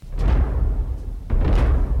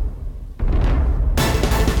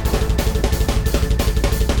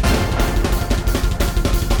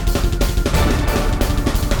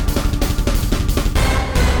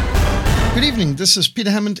evening. This is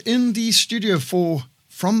Peter Hammond in the studio for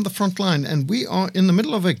From the Frontline, and we are in the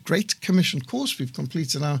middle of a Great Commission course. We've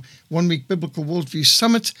completed our one-week Biblical Worldview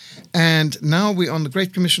Summit, and now we're on the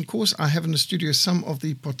Great Commission course. I have in the studio some of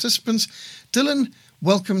the participants. Dylan,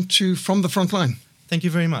 welcome to From the Frontline. Thank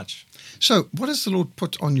you very much. So, what has the Lord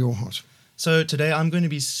put on your heart? So today I'm going to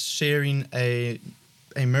be sharing a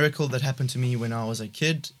miracle that happened to me when I was a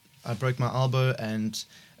kid. I broke my elbow, and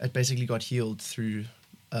it basically got healed through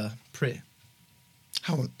prayer.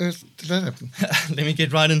 How on earth did that happen? Let me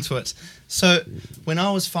get right into it. So when I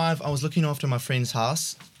was 5, I was looking after my friend's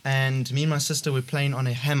house, and me and my sister were playing on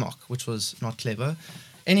a hammock, which was not clever.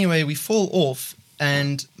 Anyway, we fall off,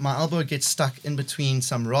 and my elbow gets stuck in between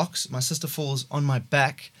some rocks. My sister falls on my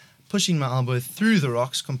back, pushing my elbow through the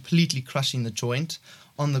rocks, completely crushing the joint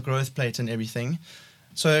on the growth plate and everything.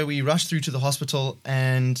 So we rushed through to the hospital,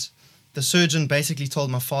 and the surgeon basically told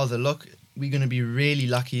my father, look, we're going to be really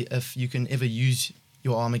lucky if you can ever use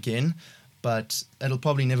your arm again, but it'll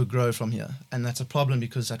probably never grow from here. And that's a problem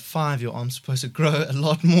because at 5, your arm's supposed to grow a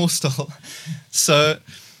lot more still. So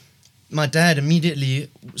my dad immediately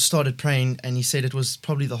started praying, and he said it was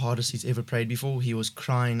probably the hardest he's ever prayed before. He was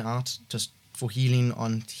crying out just for healing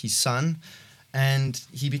on his son. And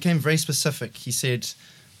he became very specific. He said,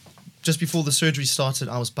 just before the surgery started,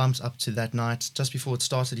 I was bumped up to that night. Just before it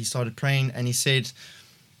started, he started praying, and he said,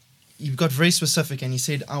 he got very specific, and he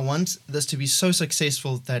said, I want this to be so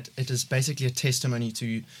successful that it is basically a testimony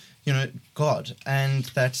to, God, and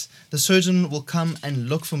that the surgeon will come and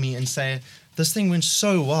look for me and say, this thing went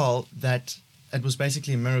so well that it was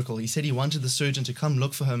basically a miracle. He said he wanted the surgeon to come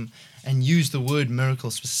look for him and use the word miracle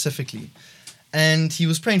specifically. And he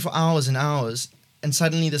was praying for hours and hours, and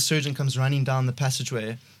suddenly the surgeon comes running down the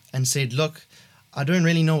passageway and said, look, I don't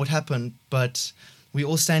really know what happened, but we're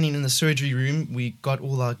all standing in the surgery room. We got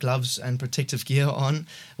all our gloves and protective gear on.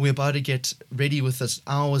 We're about to get ready with this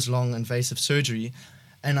hours-long invasive surgery.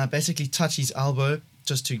 And I basically touch his elbow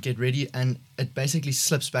just to get ready, and it basically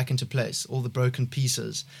slips back into place, all the broken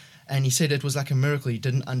pieces. And he said it was like a miracle. He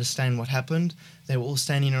didn't understand what happened. They were all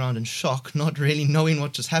standing around in shock, not really knowing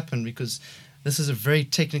what just happened, because this is a very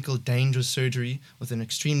technical, dangerous surgery with an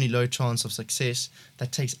extremely low chance of success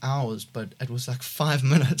that takes hours, but it was like 5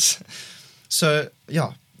 minutes. So,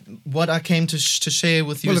 yeah, what I came to share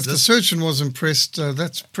with you is this. Well, if the surgeon was impressed,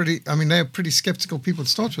 that's pretty, they're pretty skeptical people to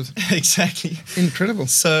start with. Exactly. Incredible.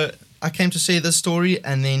 So I came to share this story,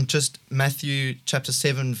 and then just Matthew chapter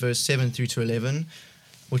 7, verse 7 through to 11,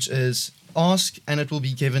 which is, ask and it will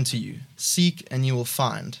be given to you. Seek and you will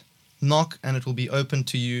find. Knock and it will be opened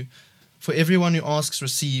to you. For everyone who asks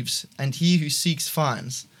receives, and he who seeks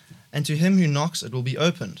finds. And to him who knocks it will be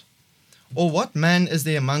opened. Or what man is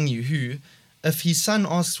there among you who, if his son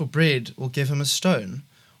asks for bread, will give him a stone?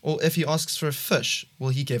 Or if he asks for a fish, will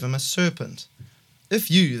he give him a serpent?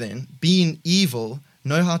 If you, then, being evil,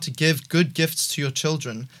 know how to give good gifts to your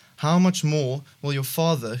children, how much more will your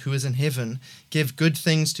Father, who is in heaven, give good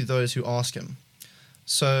things to those who ask him?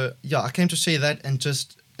 So, yeah, I came to say that and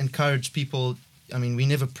just encourage people. We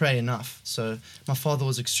never pray enough. So my father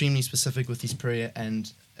was extremely specific with his prayer,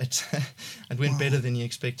 and it went better than he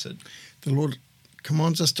expected. The Lord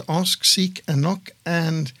commands us to ask, seek, and knock,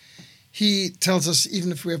 and he tells us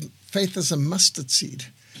even if we have faith as a mustard seed.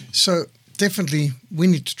 So definitely we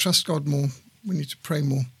need to trust God more. We need to pray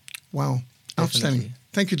more. Wow. Outstanding. Definitely.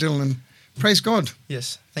 Thank you, Dylan, and praise God.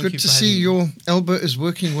 Yes, thank you. Good to see your elbow is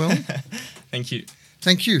working well. Thank you.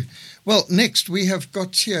 Thank you. Well, next we have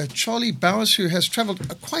got here Charlie Bowers, who has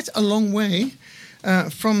traveled quite a long way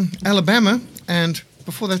from Alabama, and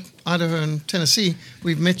before that, Idaho and Tennessee.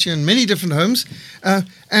 We've met you in many different homes.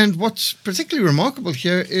 And what's particularly remarkable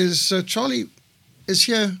here is Charlie is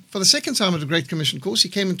here for the second time at the Great Commission course. He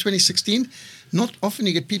came in 2016. Not often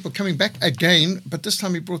you get people coming back again, but this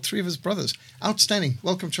time he brought 3 of his brothers. Outstanding.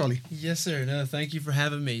 Welcome, Charlie. Yes, sir. No, thank you for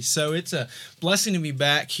having me. So it's a blessing to be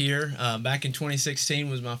back here. Back in 2016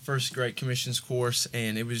 was my first Great Commissions course,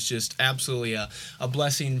 and it was just absolutely a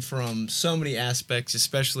blessing from so many aspects,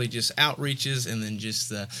 especially just outreaches and then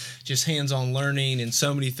just hands-on learning and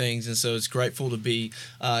so many things. And so it's grateful to be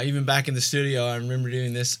even back in the studio. I remember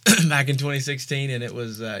doing this back in 2016, and it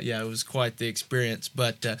was quite the experience.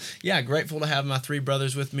 But grateful to have my 3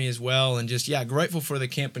 brothers with me as well, and just grateful for the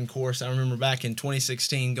camping course. I remember back in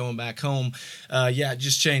 2016 going back home, it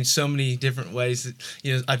just changed so many different ways.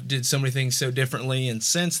 I did so many things so differently, and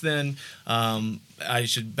since then I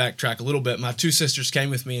should backtrack a little bit. My two sisters came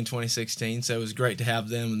with me in 2016, so it was great to have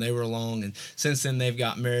them, and they were along. And since then, they've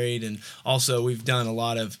got married, and also we've done a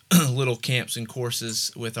lot of little camps and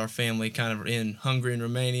courses with our family, kind of in Hungary and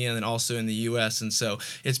Romania, and then also in the U.S. And so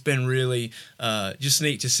it's been really just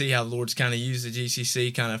neat to see how the Lord's kind of used the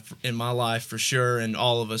GCC kind of in my life for sure, and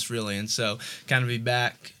all of us really. And so kind of be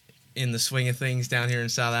back in the swing of things down here in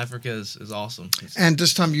South Africa is awesome. And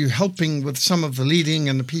this time you're helping with some of the leading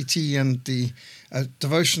and the PT and the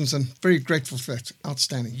devotions, and very grateful for that.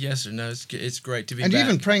 Outstanding. Yes, sir. No, it's great to be and back. And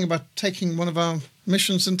even praying about taking one of our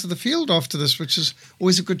missions into the field after this, which is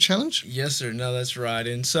always a good challenge. Yes, sir. No, that's right.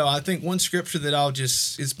 And so I think one scripture that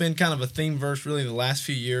it's been kind of a theme verse really the last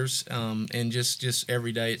few years, and just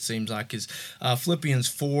every day it seems like, is Philippians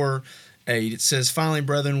 4:8. It says, "Finally,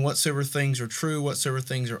 brethren, whatsoever things are true, whatsoever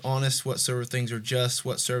things are honest, whatsoever things are just,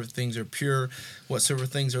 whatsoever things are pure, whatsoever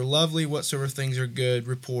things are lovely, whatsoever things are good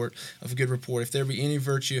report, if there be any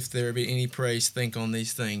virtue, if there be any praise, think on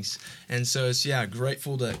these things." And so it's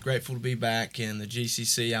grateful to be back in the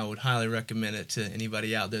GCC. I would highly recommend it to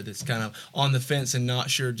anybody out there that's kind of on the fence and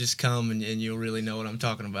not sure. Just come and you'll really know what I'm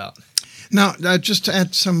talking about. Now, just to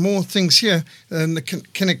add some more things here, the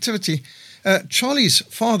connectivity. Charlie's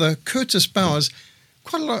father, Curtis Bowers,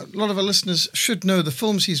 quite a lot of our listeners should know the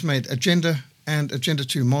films he's made, Agenda and Agenda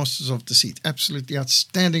 2, Masters of Deceit. Absolutely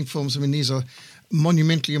outstanding films. I mean, these are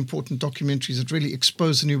monumentally important documentaries that really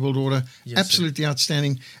expose the New World Order. Yes, absolutely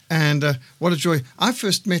outstanding. And what a joy. I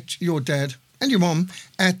first met your dad and your mom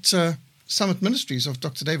at Summit Ministries of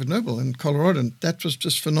Dr. David Noble in Colorado. And that was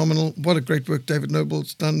just phenomenal. What a great work David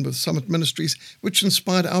Noble's done with Summit Ministries, which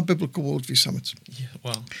inspired our Biblical Worldview Summits. Yeah,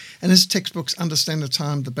 wow. And his textbooks, Understand the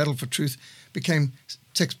Time, The Battle for Truth, became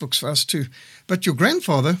textbooks for us too. But your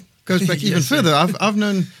grandfather goes back even further. I've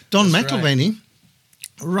known Don McIlvaney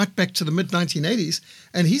right back to the mid-1980s,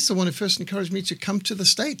 and he's the one who first encouraged me to come to the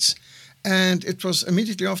States. And it was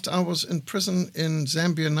immediately after I was in prison in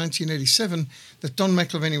Zambia in 1987 that Don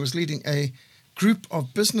McIlvaney was leading a group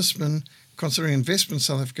of businessmen considering investment in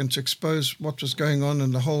South Africa to expose what was going on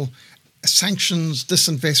in the whole sanctions,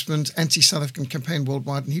 disinvestment, anti-South African campaign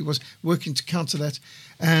worldwide. And he was working to counter that.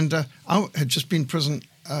 And I had just been in prison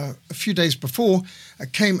a few days before. I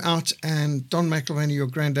came out, and Don McIlvaney, your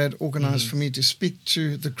granddad, organized for me to speak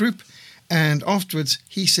to the group. And afterwards,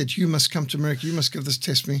 he said, "You must come to America. You must give this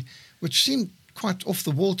testimony," which seemed quite off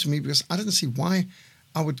the wall to me because I didn't see why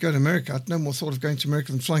I would go to America. I'd no more thought of going to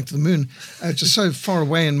America than flying to the moon. Just so far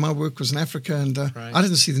away, and my work was in Africa, and I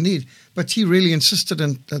didn't see the need. But he really insisted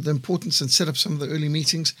on the importance and set up some of the early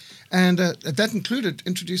meetings. And that included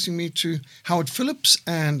introducing me to Howard Phillips,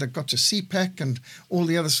 and I got to CPAC and all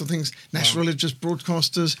the other sort of things, National Religious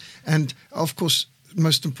Broadcasters, and of course,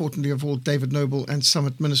 most importantly of all, David Noble and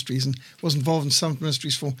Summit Ministries, and was involved in Summit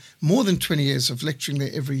Ministries for more than 20 years of lecturing there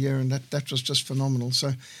every year, and that was just phenomenal.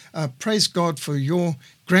 So praise God for your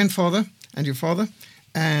grandfather and your father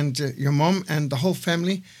and your mom and the whole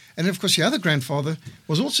family. And of course, your other grandfather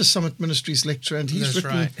was also Summit Ministries lecturer, and he's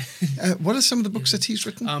written. Right. What are some of the books that he's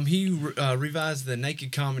written? He revised The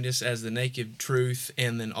Naked Communist as The Naked Truth,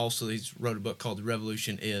 and then also he's wrote a book called The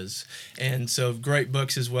Revolution Is. And so great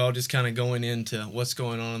books as well, just kind of going into what's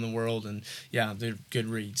going on in the world, and they're good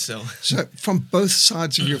reads. So from both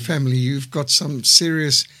sides of your family, you've got some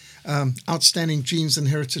serious outstanding genes and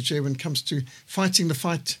heritage here when it comes to fighting the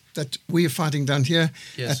fight that we are fighting down here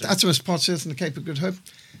at the uttermost parts of earth in the Cape of Good Hope.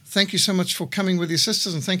 Thank you so much for coming with your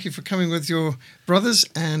sisters, and thank you for coming with your brothers,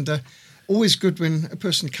 and always good when a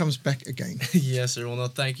person comes back again. Yes, sir. Well, no,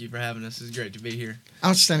 thank you for having us. It's great to be here.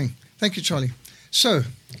 Outstanding. Thank you, Charlie. So,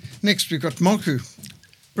 next we've got Marku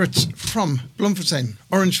Brits from Bloemfontein,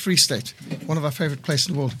 Orange Free State, one of our favorite places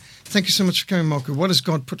in the world. Thank you so much for coming, Marku. What has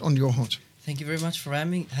God put on your heart? Thank you very much for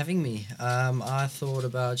having me. I thought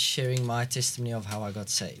about sharing my testimony of how I got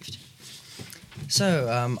saved.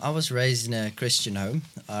 So, I was raised in a Christian home.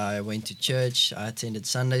 I went to church, I attended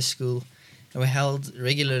Sunday school, and we held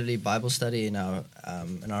regularly Bible study in our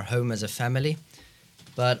home as a family,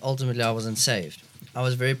 but ultimately I wasn't saved. I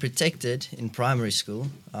was very protected in primary school.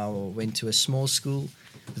 I went to a small school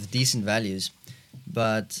with decent values,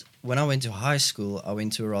 but when I went to high school, I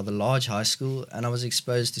went to a rather large high school, and I was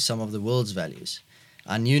exposed to some of the world's values.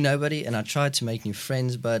 I knew nobody, and I tried to make new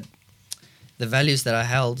friends, but the values that I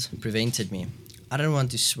held prevented me. I didn't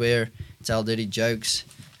want to swear, tell dirty jokes,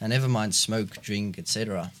 and never mind smoke, drink,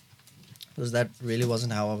 etc. Because that really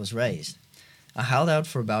wasn't how I was raised. I held out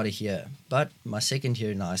for about a year, but my second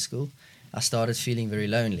year in high school, I started feeling very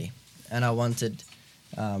lonely. And I wanted,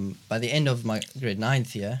 by the end of my grade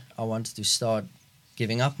 9th year, I wanted to start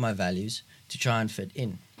giving up my values to try and fit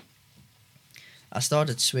in. I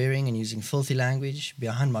started swearing and using filthy language,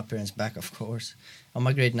 behind my parents' back, of course. On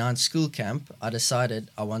my grade 9 school camp, I decided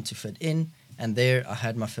I want to fit in, and there I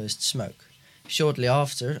had my first smoke. Shortly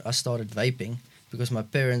after, I started vaping because my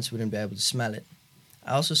parents wouldn't be able to smell it.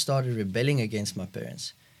 I also started rebelling against my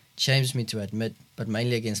parents. It shames me to admit, but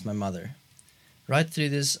mainly against my mother. Right through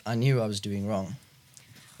this, I knew I was doing wrong.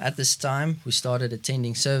 At this time, we started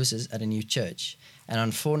attending services at a new church, and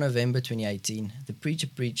on 4 November 2018, the preacher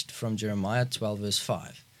preached from Jeremiah 12 verse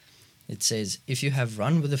 5. It says, "If you have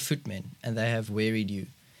run with the footmen, and they have wearied you,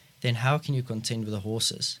 then how can you contend with the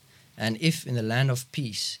horses? And if in the land of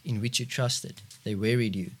peace, in which you trusted, they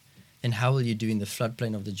wearied you, then how will you do in the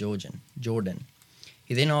floodplain of the Jordan?"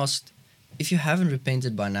 He then asked, "If you haven't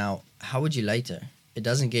repented by now, how would you later? It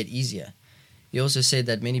doesn't get easier." He also said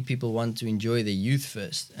that many people want to enjoy their youth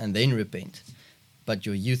first and then repent, but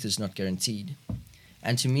your youth is not guaranteed.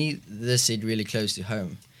 And to me, this hit really close to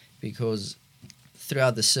home, because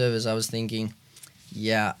throughout the service I was thinking,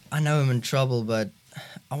 yeah, I know I'm in trouble, but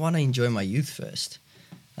I want to enjoy my youth first.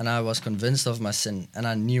 And I was convinced of my sin, and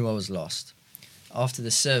I knew I was lost. After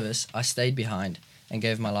the service, I stayed behind and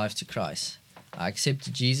gave my life to Christ. I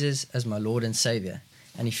accepted Jesus as my Lord and Savior,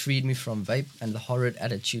 and He freed me from vape and the horrid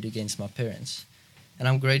attitude against my parents. And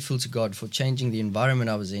I'm grateful to God for changing the environment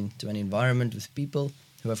I was in to an environment with people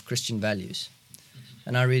who have Christian values.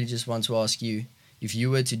 And I really just want to ask you, if you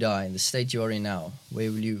were to die in the state you are in now,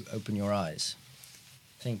 where will you open your eyes?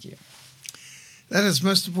 Thank you. That is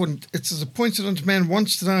most important. It is appointed unto man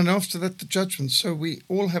once to die, and after that the judgment. So we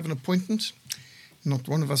all have an appointment. Not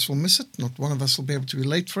one of us will miss it. Not one of us will be able to be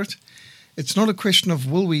late for it. It's not a question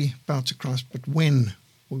of will we bow to Christ, but when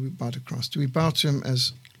will we bow to Christ? Do we bow to Him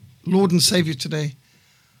as Lord and Savior today,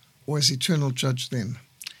 or as eternal judge then?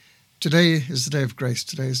 Today is the day of grace.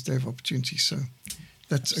 Today is the day of opportunity. So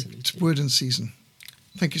that's a word in season.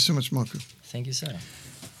 Thank you so much, Marco. Thank you, sir.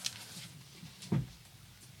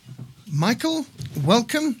 Michael,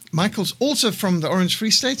 welcome. Michael's also from the Orange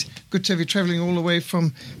Free State. Good to have you traveling all the way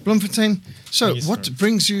from Bloemfontein. So what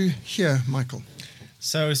brings you here, Michael?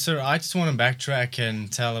 So, sir, I just want to backtrack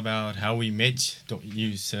and tell about how we met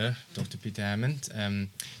you, sir, Dr. Peter Hammond.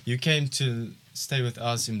 You came to stay with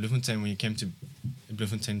us in Bloemfontein when you came to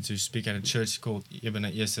Bloemfontein to speak at a church called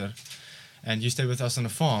Ebenezer. And you stayed with us on a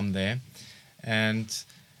farm there. And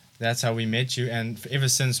that's how we met you. And ever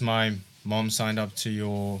since, my mom signed up to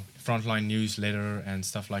your Frontline newsletter and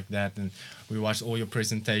stuff like that, and we watched all your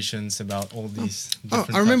presentations about all these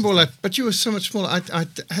different I remember all that, but you were so much smaller. I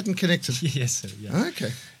hadn't connected. Yes, sir. Yeah.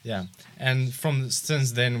 Okay. Yeah, and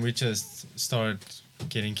since then we just started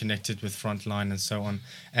getting connected with Frontline and so on.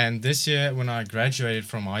 And this year, when I graduated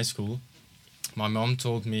from high school, my mom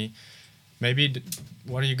told me, maybe,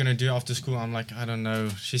 what are you going to do after school? I'm like, I don't know.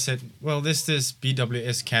 She said, well, there's this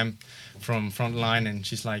BWS camp from Frontline, and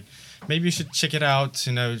she's like, maybe you should check it out.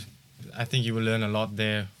 You know, I think you will learn a lot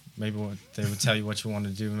there. Maybe they will tell you what you want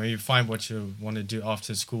to do. Maybe find what you want to do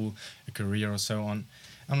after school, a career or so on.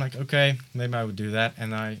 I'm like, okay, maybe I would do that.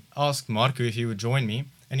 And I asked Marco if he would join me,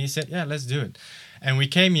 and he said, yeah, let's do it. And we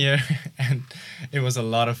came here, and it was a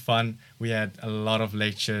lot of fun. We had a lot of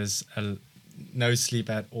lectures, no sleep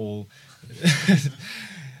at all.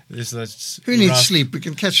 Who needs sleep? We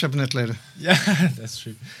can catch up on that later. Yeah, that's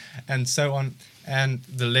true. And so on. And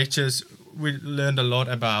the lectures, we learned a lot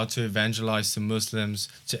about how to evangelize to Muslims,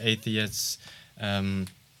 to atheists,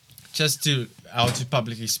 just to how to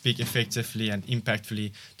publicly speak effectively and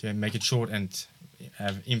impactfully, to make it short and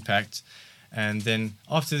have impact. And then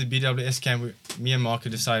after the BWS camp, me and Marco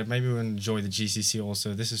decided maybe we want to join the GCC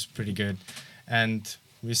also. This is pretty good. And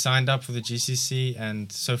we signed up for the GCC,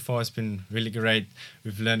 and so far it's been really great.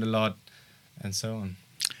 We've learned a lot, and so on.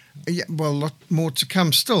 Yeah, well, a lot more to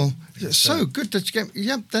come still. Yes, so good that you came.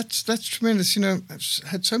 Yeah, that's tremendous. You know, I've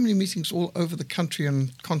had so many meetings all over the country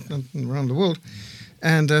and continent and around the world,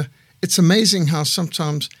 and it's amazing how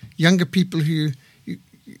sometimes younger people who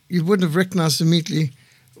you wouldn't have recognized immediately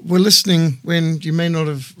were listening when you may not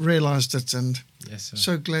have realized it. And yes, sir.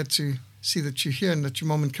 So glad to see that you're here and that your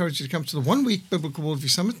mom encouraged you to come to the 1 week Biblical Worldview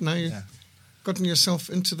Summit. Now you've gotten yourself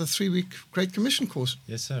into the 3-week Great Commission course.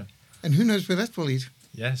 Yes, sir. And who knows where that will lead.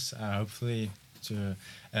 Yes, hopefully to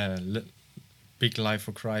big life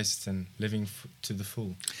for Christ and living to the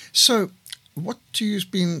full. So what to you has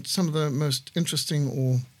been some of the most interesting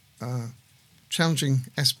or challenging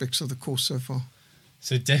aspects of the course so far?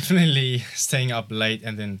 So definitely staying up late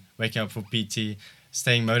and then waking up for PT,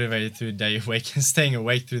 staying motivated through the day, staying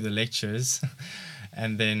awake through the lectures,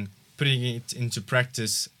 and then putting it into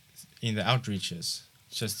practice in the outreaches,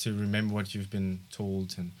 just to remember what you've been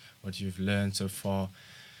told and what you've learned so far,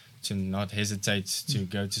 to not hesitate to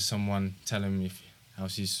go to someone, tell him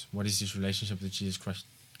what is his relationship with Jesus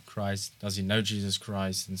Christ, does he know Jesus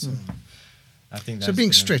Christ, and so on. I think that's So being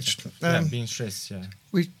been stretched. being stretched, yeah.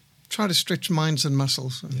 We try to stretch minds and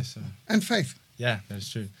muscles. Yes, sir. And faith. Yeah, that's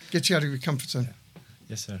true. Get you out of your comfort zone.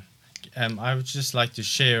 Yes, sir. I would just like to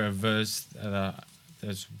share a verse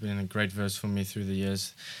that's been a great verse for me through the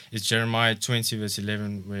years. It's Jeremiah 20, verse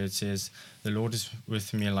 11, where it says, "The Lord is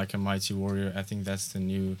with me like a mighty warrior." I think that's the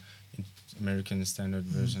New American Standard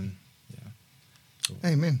Version. Yeah. So,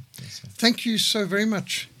 Amen. yes, sir. Thank you so very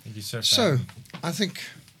much. Thank you, sir. So, I think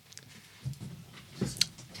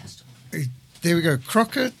there we go.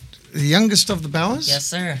 Crockett, the youngest of the Bowers, Yes,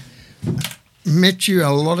 sir. met you a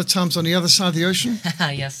lot of times on the other side of the ocean,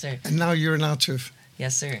 Yes, sir. and now you're in our turf.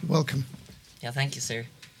 Yes, sir. Welcome. Yeah, thank you, sir.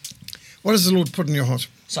 What has the Lord put in your heart?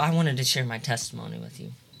 So I wanted to share my testimony with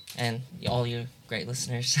you and all your great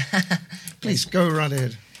listeners. Please go right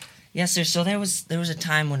ahead. Yes, sir. So there was a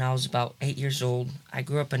time when I was about 8 years old. I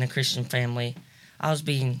grew up in a Christian family. I was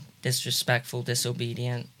being disrespectful,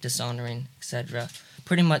 disobedient, dishonoring, etc.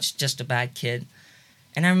 Pretty much just a bad kid.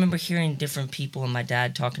 And I remember hearing different people and my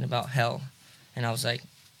dad talking about hell. And I was like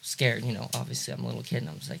scared, obviously I'm a little kid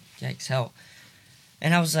and I was like, yikes, hell.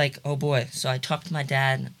 And I was like, oh boy. So I talked to my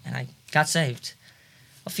dad and I got saved.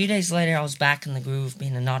 A few days later, I was back in the groove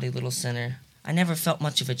being a naughty little sinner. I never felt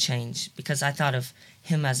much of a change because I thought of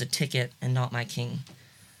him as a ticket and not my king.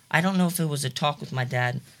 I don't know if it was a talk with my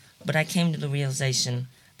dad, but I came to the realization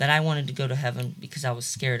that I wanted to go to heaven because I was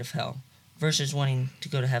scared of hell versus wanting to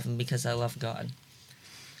go to heaven because I love God.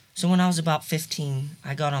 So when I was about 15,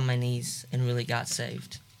 I got on my knees and really got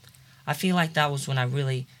saved. I feel like that was when I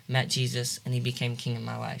really met Jesus and he became king in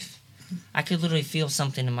my life. I could literally feel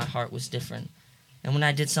something in my heart was different. And when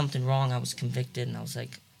I did something wrong, I was convicted and I was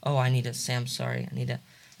like, oh, I need to say I'm sorry. I need to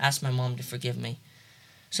ask my mom to forgive me.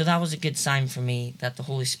 So that was a good sign for me that the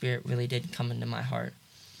Holy Spirit really did come into my heart.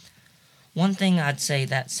 One thing I'd say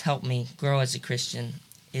that's helped me grow as a Christian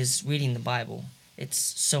is reading the Bible. It's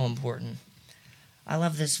so important. I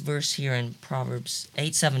love this verse here in Proverbs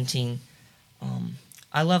 8:17.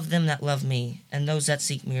 I love them that love me, and those that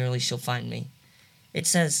seek me early shall find me. It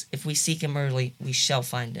says, if we seek him early, we shall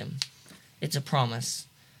find him. It's a promise.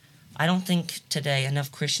 I don't think today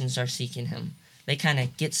enough Christians are seeking him. They kind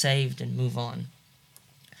of get saved and move on.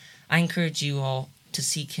 I encourage you all to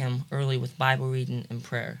seek him early with Bible reading and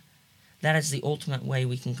prayer. That is the ultimate way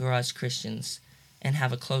we can grow as Christians and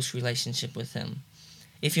have a close relationship with him.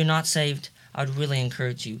 If you're not saved, I would really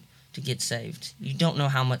encourage you to get saved. You don't know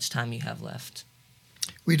how much time you have left.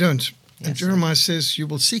 We don't. Yes, And Jeremiah says, you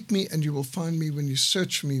will seek me and you will find me when you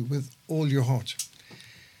search for me with all your heart.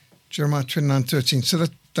 Jeremiah 29:13. So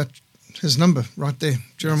that's his number right there.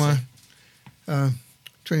 Jeremiah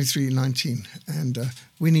 23:19. And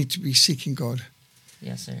we need to be seeking God,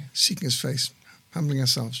 Yes, sir. seeking his face, humbling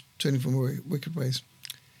ourselves, turning from our wicked ways.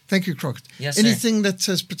 Thank you, Crockett. Yes, sir. Anything that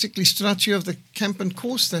has particularly stood out to you of the camp and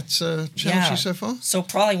course that's challenged you so far? So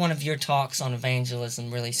probably one of your talks on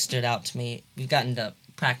evangelism really stood out to me. We've gotten to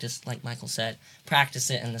practice, like Michael said, practice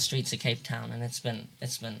it in the streets of Cape Town, and it's been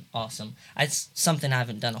awesome. It's something I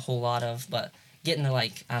haven't done a whole lot of, but getting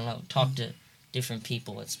to talk to different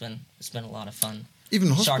people, it's been a lot of fun. Even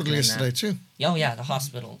the hospital Sharpening yesterday that. too. Oh yeah, the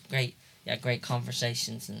hospital, great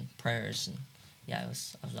conversations and prayers, and yeah, it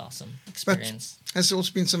was awesome experience. Has there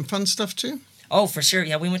also been some fun stuff too? Oh, for sure.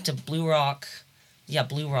 Yeah, we went to Blue Rock,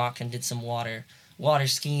 and did some water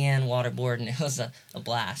skiing, waterboarding. It was a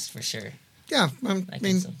blast for sure. Yeah,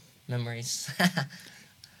 Some memories.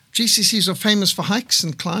 GCCs are famous for hikes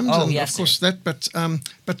and climbs, Oh, and yes, of course sir. that.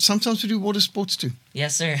 But sometimes we do water sports too.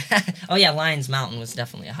 Yes, sir. Oh yeah, Lions Mountain was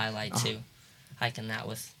definitely a highlight too. Hiking that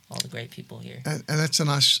with all the great people here. And that's a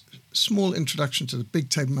nice small introduction to the Big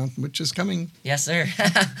Table Mountain, which is coming. Yes, sir.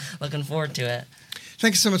 Looking forward to it.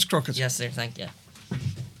 Thank you so much, Crockett. Yes, sir. Thank you.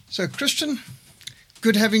 So, Christian,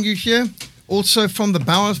 good having you here. Also from the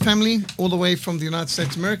Bauer family, all the way from the United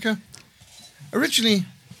States of America. Originally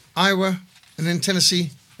Iowa, and then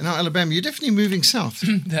Tennessee, and now Alabama. You're definitely moving south.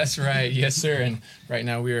 That's right. Yes, sir. And right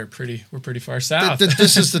now we're pretty far south.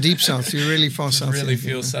 This is the deep south. You're really far south. Really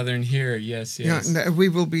here. feel southern here. Yes. Yeah, and we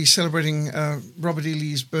will be celebrating Robert E.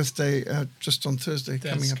 Lee's birthday just on Thursday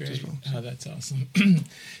coming up great. as well. Oh, that's awesome.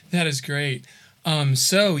 That is great.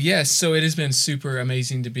 So it has been super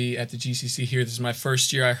amazing to be at the GCC here. This is my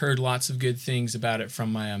first year. I heard lots of good things about it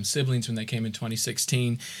from my siblings when they came in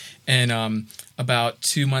 2016. And about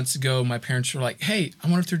 2 months ago, my parents were like, hey, I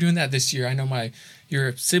wonder if they're doing that this year. I know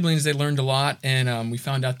your siblings, they learned a lot, and we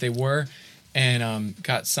found out they were, and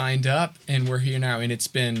got signed up, and we're here now. And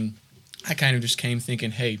I kind of just came thinking,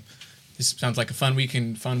 hey, this sounds like a fun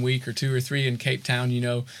week or 2 or 3 in Cape Town,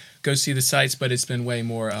 go see the sights, but it's been way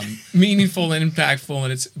more meaningful and impactful,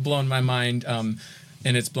 and it's blown my mind, and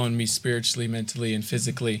it's blown me spiritually, mentally, and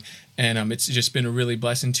physically, and it's just been a really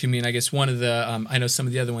blessing to me. And I guess one of the, I know some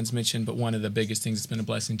of the other ones mentioned, but one of the biggest things that's been a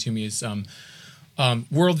blessing to me is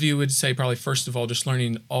worldview. Would say probably first of all just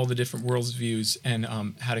learning all the different worldviews and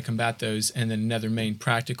how to combat those, and then another main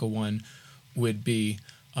practical one would be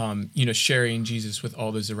sharing Jesus with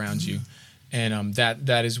all those around you, and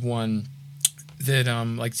that is one that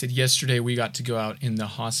like I said yesterday, we got to go out in the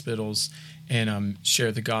hospitals and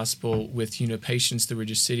share the gospel with patients that were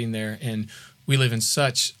just sitting there. And we live in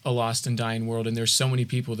such a lost and dying world, and there's so many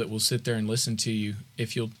people that will sit there and listen to you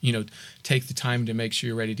if you'll take the time to make sure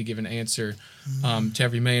you're ready to give an answer to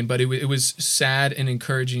every man. But it was sad and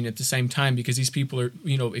encouraging at the same time, because these people are,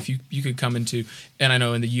 if you could come into, and I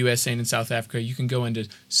know in the US and in South Africa, you can go into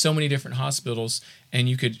so many different hospitals and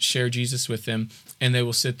you could share Jesus with them, and they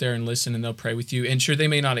will sit there and listen, and they'll pray with you. And sure, they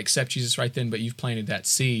may not accept Jesus right then, but you've planted that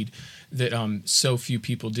seed that so few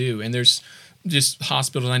people do. And there's just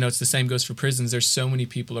hospitals, I know it's the same goes for prisons. There's so many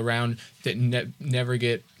people around that never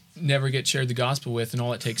get shared the gospel with, and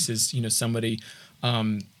all it takes is somebody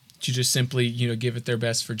to just simply give it their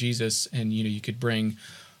best for Jesus, and you could bring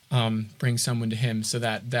someone to Him. So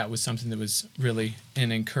that was something that was really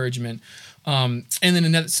an encouragement. And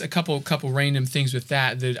then a couple random things with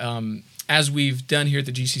that as we've done here at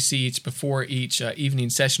the GCC, before each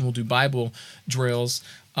evening session, we'll do Bible drills.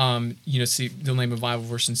 See, they'll name a Bible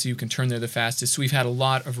verse and see who can turn there the fastest. So we've had a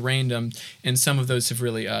lot of random, and some of those have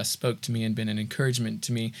really spoke to me and been an encouragement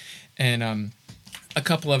to me. And a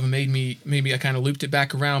couple of them maybe I kind of looped it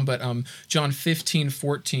back around, but John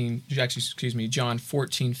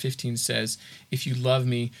 14:15 says, "If you love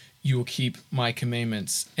me, you will keep my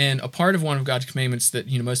commandments." And a part of one of God's commandments that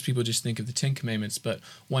most people just think of the 10 commandments, but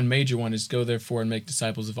one major one is go therefore and make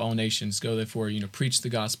disciples of all nations. Go therefore, preach the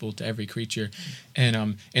gospel to every creature,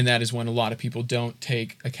 and that is one a lot of people don't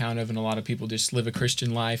take account of, and a lot of people just live a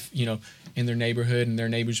Christian life, in their neighborhood, and their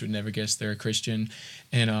neighbors would never guess they're a Christian.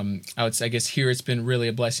 And I guess here it's been really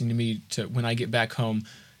a blessing to me to, when I get back home,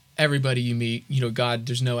 everybody you meet, God,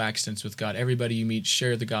 there's no accidents with God. Everybody you meet,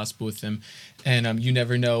 share the gospel with them. And you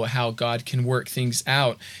never know how God can work things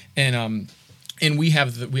out. And we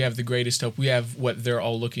have the greatest hope. We have what they're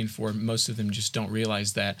all looking for. Most of them just don't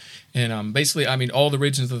realize that. And basically, all the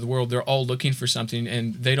religions of the world, they're all looking for something,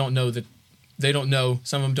 and they don't know that. They don't know.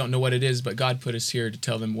 Some of them don't know what it is, but God put us here to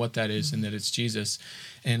tell them what that is, and that it's Jesus.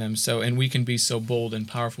 And we can be so bold and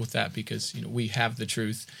powerful with that because we have the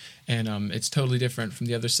truth, and it's totally different from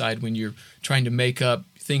the other side when you're trying to make up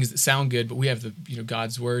things that sound good, but we have the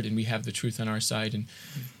God's word, and we have the truth on our side, and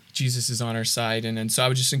Jesus is on our side. And so I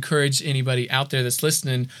would just encourage anybody out there that's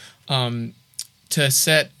listening to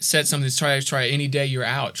set something. Try any day you're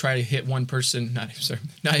out. Try to hit one person. Not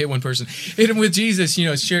hit one person. Hit them with Jesus.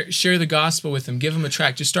 Share the gospel with them. Give them a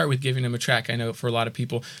tract. Just start with giving them a tract. I know for a lot of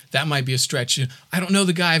people that might be a stretch. I don't know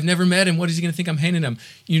the guy. I've never met him. What is he going to think I'm handing him?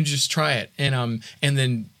 You just try it, and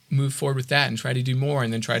then move forward with that, and try to do more,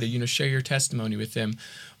 and then try to share your testimony with them.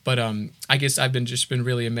 But I guess I've been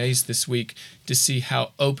really amazed this week to see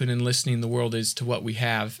how open and listening the world is to what we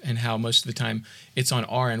have, and how most of the time it's on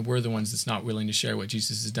our end. We're the ones that's not willing to share what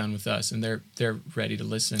Jesus has done with us, and they're ready to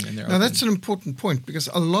listen, and they're now open. That's an important point, because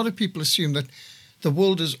a lot of people assume that the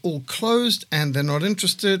world is all closed and they're not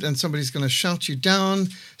interested, and somebody's going to shout you down.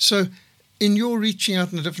 So in your reaching out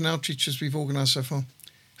in the different outreaches we've organized so far,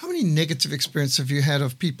 how many negative experiences have you had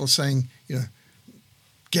of people saying,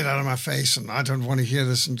 get out of my face, and I don't want to hear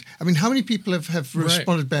this? And how many people have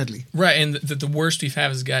responded badly? Right, and the worst we've had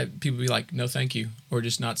is people be like, no, thank you, or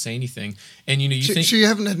just not say anything. And so you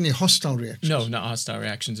haven't had any hostile reactions? No, not hostile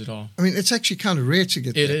reactions at all. It's actually kind of rare to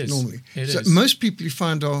get that normally. It is. Most people you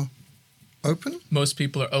find are open? Most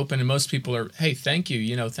people are open, and most people are, hey, thank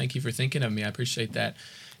you, thank you for thinking of me. I appreciate that.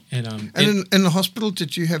 And in the hospital,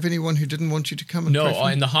 did you have anyone who didn't want you to come and pray for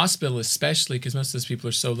them? In the hospital especially, because most of those people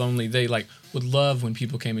are so lonely. They would love when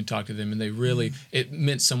people came and talked to them, and they really it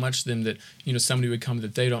meant so much to them that somebody would come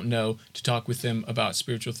that they don't know to talk with them about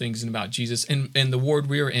spiritual things and about Jesus. And the ward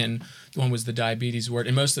we were in, the one was the diabetes ward,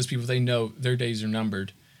 and most of those people, they know their days are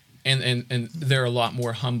numbered, and they're a lot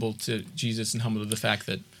more humble to Jesus and humble to the fact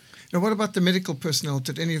that. Now, what about the medical personnel?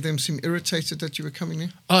 Did any of them seem irritated that you were coming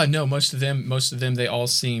in? No, most of them, they all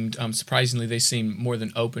seemed, surprisingly, they seemed more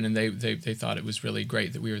than open, and they thought it was really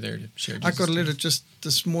great that we were there to share Jesus. I got a letter just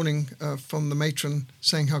this morning from the matron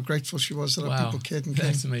saying how grateful she was that our people cared and came.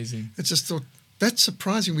 That's amazing. I just thought, that's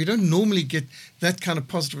surprising. We don't normally get that kind of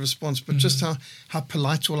positive response, but just how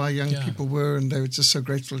polite all our young people were, and they were just so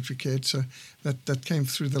grateful that we cared. So that came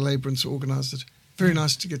through the laborants who organised it. Very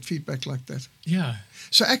nice to get feedback like that. Yeah.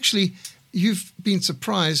 So actually, you've been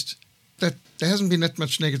surprised that there hasn't been that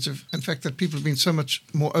much negative. In fact, that people have been so much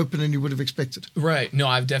more open than you would have expected. Right. No,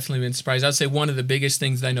 I've definitely been surprised. I'd say one of the biggest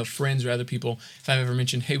things that I know friends or other people, if I've ever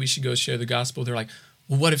mentioned, hey, we should go share the gospel, they're like,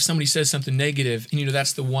 well, what if somebody says something negative? And,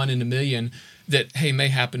 that's the 1 in a million that, hey, may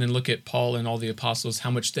happen. And look at Paul and all the apostles,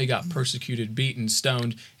 how much they got persecuted, beaten,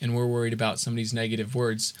 stoned, and we're worried about somebody's negative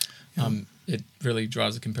words. It really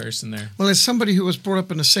draws a comparison there. Well, as somebody who was brought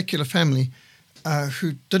up in a secular family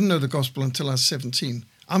who didn't know the gospel until I was 17,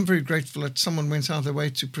 I'm very grateful that someone went out of their way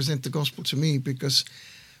to present the gospel to me, because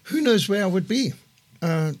who knows where I would be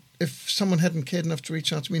if someone hadn't cared enough to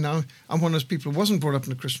reach out to me. Now, I'm one of those people who wasn't brought up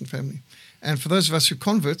in a Christian family. And for those of us who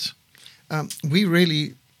convert, we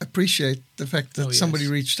really appreciate the fact that somebody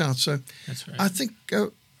reached out. So that's right. I think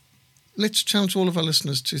let's challenge all of our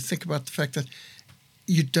listeners to think about the fact that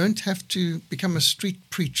you don't have to become a street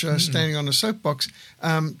preacher standing on a soapbox.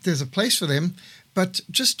 There's a place for them, but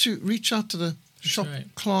just to reach out to the shop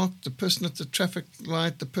clerk, the person at the traffic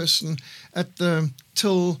light, the person at the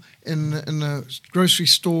till in a grocery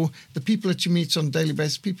store, the people that you meet on a daily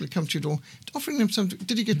basis, people who come to your door, offering them something.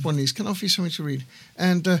 Did you get one of these? Can I offer you something to read?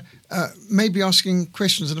 And maybe asking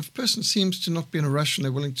questions. And if a person seems to not be in a rush and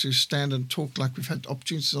they're willing to stand and talk, like we've had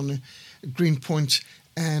opportunities on the Green Point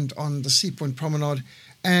and on the Sea Point Promenade,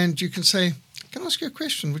 and you can say, can I ask you a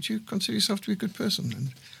question? Would you consider yourself to be a good person?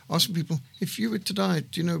 And asking people, if you were to die,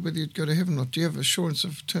 do you know whether you'd go to heaven or not? Do you have assurance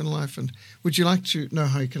of eternal life? And would you like to know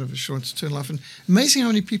how you can have assurance of eternal life? And amazing how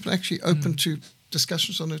many people are actually open to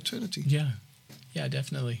discussions on eternity. Yeah,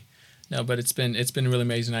 definitely. No, but it's been really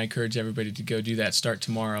amazing. I encourage everybody to go do that. Start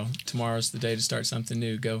tomorrow. Tomorrow's the day to start something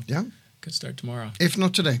new. Go start tomorrow. If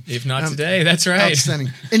not today. If not today, that's right.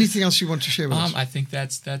 Outstanding. Anything else you want to share with us? I think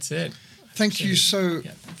that's it. Thank you so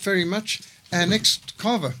very much. Next,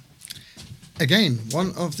 Carver. Again,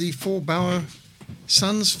 one of the 4 Bauer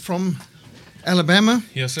sons from Alabama.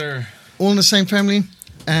 Yes, sir. All in the same family,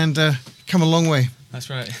 and come a long way. That's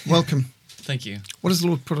right. Welcome. Thank you. What does the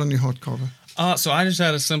Lord put on your heart, Carver? So I just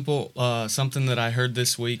had a simple something that I heard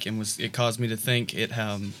this week, and it caused me to think.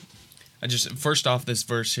 First off, this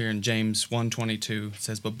verse here in James 1:22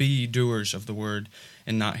 says, "But be ye doers of the word,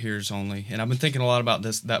 and not hearers only." And I've been thinking a lot about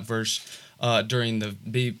that verse during the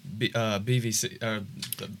BVC,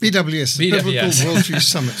 BWS, Biblical Worldview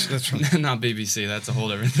Summit. That's right. Not BBC. That's a whole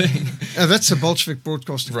different thing. That's the Bolshevik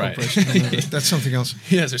Broadcasting Corporation. That's something else.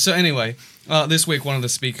 Yes, sir. So anyway, this week one of the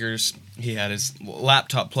speakers, he had his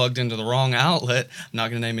laptop plugged into the wrong outlet. I'm not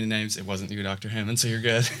going to name any names. It wasn't you, Dr. Hammond, so you're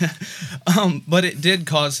good. But it did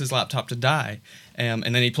cause his laptop to die. And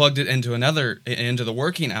then he plugged it into the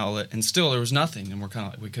working outlet, and still there was nothing. And we're kind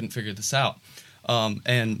of like, we couldn't figure this out.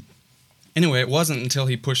 And anyway, it wasn't until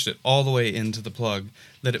he pushed it all the way into the plug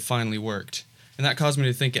that it finally worked. And that caused me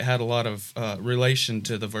to think it had a lot of relation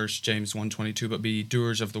to the verse James 1:22, but be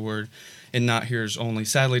doers of the word and not hearers only.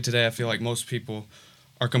 Sadly, today I feel like most people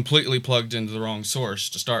are completely plugged into the wrong source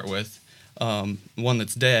to start with, one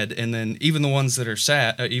that's dead. And then even the ones that are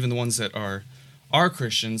sad, even the ones that are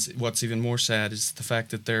Christians, what's even more sad is the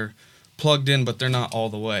fact that they're plugged in, but they're not all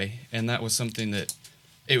the way. And that was something that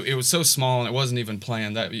it was so small, and it wasn't even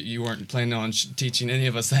planned. That you weren't planning on teaching any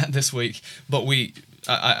of us that this week, but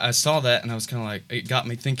I saw that, and I was kind of like, it got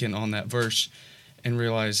me thinking on that verse, and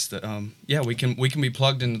realized that we can be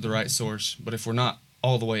plugged into the right source, but if we're not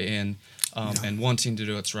all the way in, and wanting to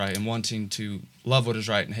do what's right, and wanting to love what is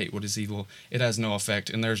right and hate what is evil, it has no effect,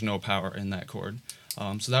 and there's no power in that cord.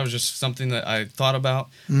 So that was just something that I thought about,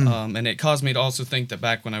 and it caused me to also think that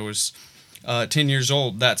back when I was 10 years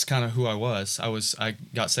old, that's kind of who I was. I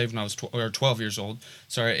got saved when I was 12 years old.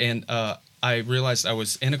 And I realized I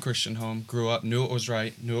was in a Christian home, grew up, knew it was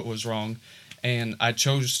right, knew it was wrong, and I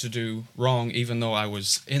chose to do wrong, even though I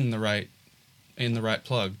was in the right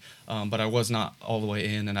plug. But I was not all the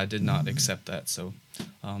way in, and I did not accept that. So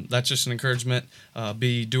that's just an encouragement: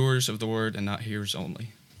 be doers of the word and not hearers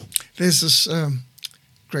only. There's this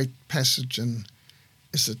great passage, and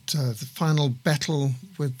is it the final battle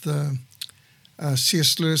with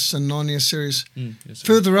C.S. Lewis and Narnia series? Yes,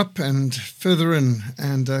 further up and further in,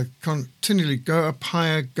 and continually go up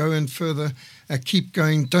higher, go in further, keep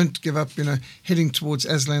going, don't give up, heading towards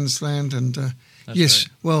Aslan's land. And yes,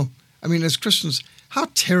 right. Well, I mean, as Christians, how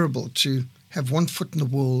terrible to have one foot in the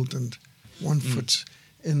world and one foot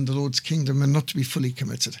in the Lord's kingdom and not to be fully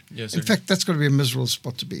committed. Yes, in fact, that's got to be a miserable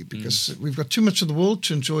spot to be, because we've got too much of the world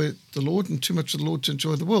to enjoy the Lord and too much of the Lord to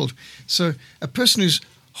enjoy the world. So a person who's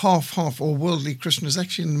half or worldly Christian is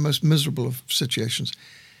actually in the most miserable of situations.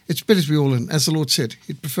 It's better to be all in. As the Lord said,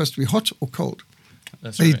 He prefers to be hot or cold.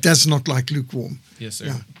 That's But right. He does not like lukewarm. Yes, sir.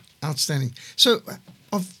 Yeah, outstanding. So,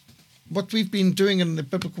 of what we've been doing in the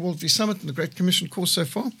Biblical Worldview Summit and the Great Commission course so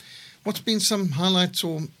far, what's been some highlights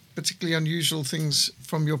or particularly unusual things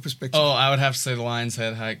from your perspective? Oh, I would have to say the Lion's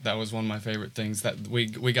Head hike. That was one of my favorite things. That we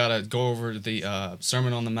got to go over the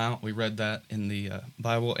Sermon on the Mount. We read that in the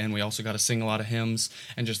Bible, and we also got to sing a lot of hymns.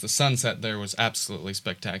 And just the sunset there was absolutely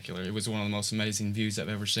spectacular. It was one of the most amazing views I've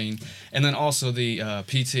ever seen. And then also the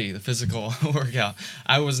PT, the physical workout.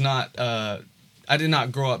 I did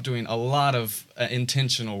not grow up doing a lot of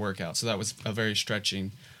intentional workout, so that was a very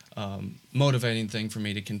stretching, motivating thing for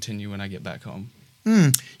me to continue when I get back home.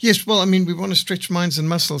 Yes, well, I mean, we want to stretch minds and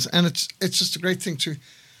muscles, and it's just a great thing to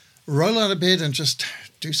roll out of bed and just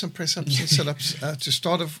do some press-ups and sit-ups to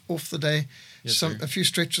start off the day, Yes, a few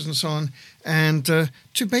stretches and so on, and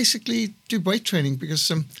to basically do weight training,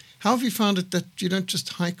 because how have you found it that you don't just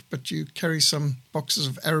hike, but you carry some boxes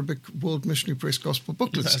of Arabic World Missionary Press Gospel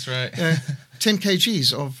booklets? That's right. 10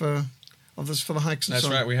 kgs of this for the hikes and That's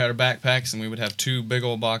so on. right. We had our backpacks, and we would have 2 big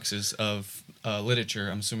old boxes of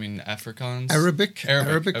literature. I'm assuming Afrikaans. Arabic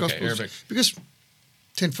Okay, Gospels. Arabic. Because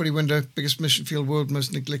 1040 window, biggest mission field world,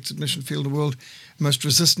 most neglected mission field of the world, most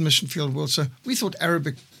resistant mission field of the world. So we thought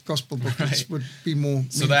Arabic Gospel booklets Right. would be more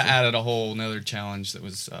So that added a whole another challenge that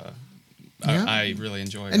was Yeah. I really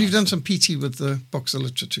enjoyed. And you've done honestly. some PT with the box of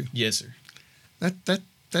literature too. Yes, sir. That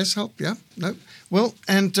does help, yeah. No. Well,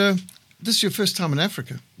 and this is your first time in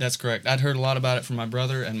Africa. That's correct. I'd heard a lot about it from my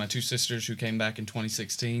brother and my 2 sisters who came back in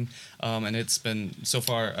 2016, and it's been so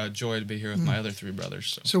far a joy to be here with my other 3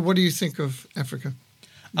 brothers. So. So what do you think of Africa?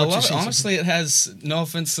 I What you love it. see so far? Honestly, it has, no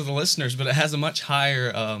offense to the listeners, but it has a much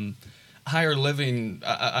higher living,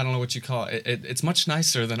 I don't know what you call it. It's much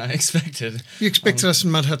nicer than I expected. You expected us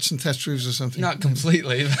in mud huts and thatched roofs or something? Not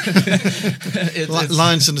completely.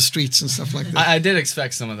 Lines in the streets and stuff like that. I did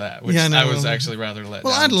expect some of that, which Yeah, no, I was well, actually rather let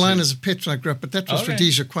Well, down. I had a line too. as a pet when I grew up, but that was Okay.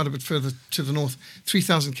 Rhodesia, quite a bit further to the north,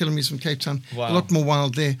 3,000 kilometers from Cape Town. Wow. A lot more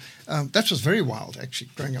wild there. That was very wild, actually,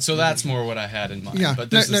 growing up. So there. that's more what I had in mind. Yeah,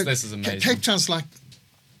 But this is amazing. Cape Town's like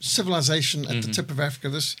civilization at the tip of Africa.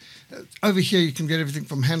 This over here, you can get everything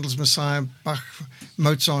from Handel's Messiah, Bach,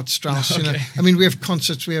 Mozart, Strauss. You know, Okay. I mean, we have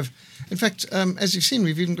concerts. We have, in fact, as you've seen,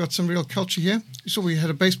 we've even got some real culture here. You saw we had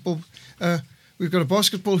a baseball. We've got a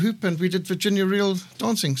basketball hoop, and we did Virginia reel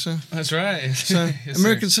dancing. So, That's right. so Yes,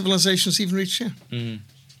 American sir. civilization's even reached here. Mhm.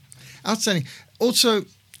 Outstanding. Also,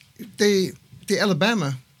 the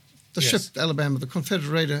Alabama. The Yes. ship Alabama, the Confederate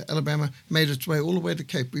raider Alabama, made its way all the way to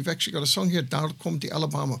Cape. We've actually got a song here, Daar komt die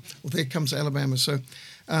Alabama. Well, there comes Alabama. So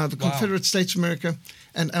the Wow. Confederate States of America,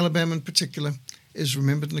 and Alabama in particular, is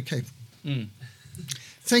remembered in the Cape. Mm.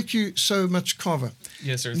 Thank you so much, Carver.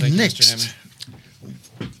 Yes, sir. Thank Next, you, Mr.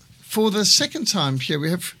 Hammond. for the second time here, we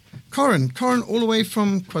have Corin. Corin, all the way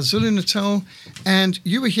from KwaZulu-Natal. And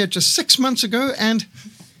you were here just 6 months ago, and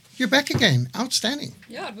you're back again. Outstanding.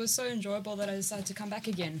 Yeah, it was so enjoyable that I decided to come back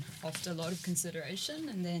again after a lot of consideration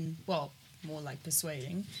and then, well, more like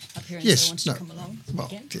persuading our parents Yes, they wanted no. to come along Well,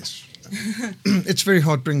 again. yes. It's very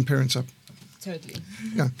hard bringing parents up. Totally.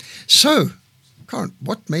 Yeah. So, Corin,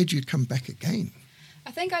 what made you come back again?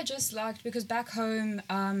 I think I just liked, because back home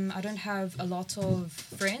I don't have a lot of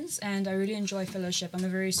friends and I really enjoy fellowship. I'm a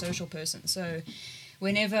very social person. So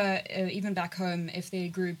whenever, even back home, if there are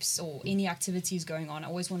groups or any activities going on, I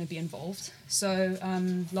always want to be involved. So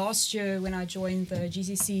last year when I joined the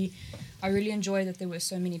GCC, I really enjoyed that there were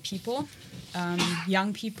so many people,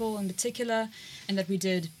 young people in particular, and that we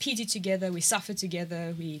did PD together, we suffered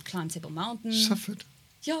together, we climbed Table Mountain. Suffered.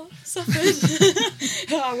 Yeah, suffered.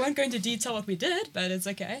 I won't go into detail what we did, but it's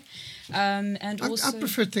okay. And also, I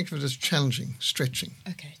prefer to think of it as challenging, stretching.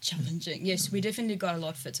 okay, challenging. Yes, we definitely got a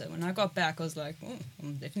lot fitter. When I got back, I was like, oh,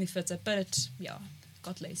 I'm definitely fitter. But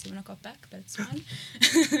got lazy when I got back, but it's fine.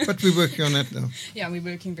 But we're working on that now. Yeah, we're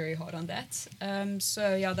working very hard on that.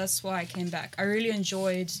 So yeah, that's why I came back. I really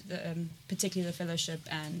enjoyed particularly the fellowship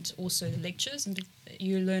and also the lectures, and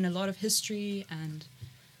you learn a lot of history, and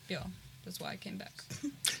yeah, that's why I came back.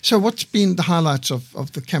 So what's been the highlights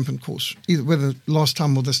of the camp and course, either whether last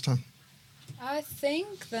time or this time? I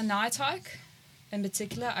think the night hike in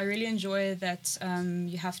particular, I really enjoy that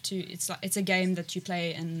you have to, it's a game that you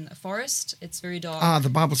play in a forest. It's very dark. The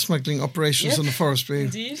Bible smuggling operations Yep. in the forest where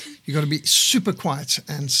Indeed. you got to be super quiet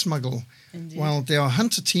and smuggle. Indeed. While there are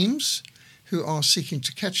hunter teams who are seeking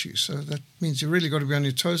to catch you. So that means you really got to be on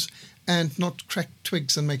your toes and not crack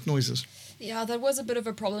twigs and make noises. Yeah, that was a bit of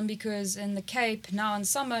a problem because in the Cape, now in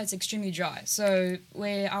summer, it's extremely dry. So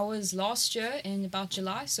where I was last year in about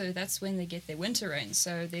July, so that's when they get their winter rain.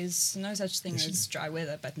 So there's no such thing as dry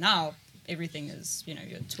weather. But now everything is, your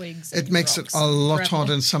twigs. It and makes it rocks a and lot gravel.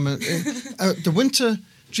 harder in summer. The winter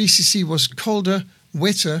GCC was colder,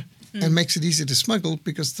 wetter, and makes it easier to smuggle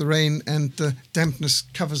because the rain and the dampness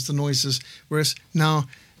covers the noises. Whereas now,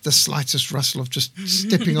 the slightest rustle of just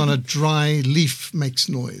stepping on a dry leaf makes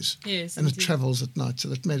noise. Yes, and it indeed. travels at night, so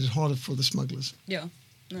that made it harder for the smugglers. Yeah,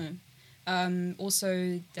 no.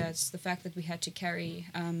 Also, that's the fact that we had to carry,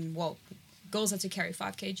 girls had to carry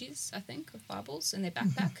 5 kgs, I think, of Bibles in their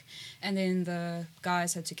backpack. And then the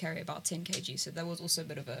guys had to carry about 10 kgs. So that was also a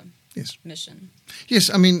bit of a mission. Yes,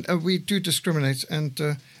 I mean, we do discriminate. And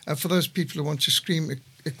for those people who want to scream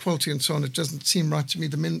equality and so on, it doesn't seem right to me.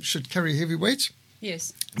 The men should carry heavy weight.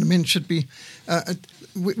 Yes. The men should be...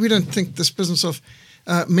 we don't think this business of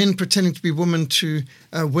men pretending to be women to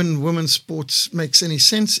win women's sports makes any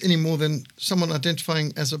sense any more than someone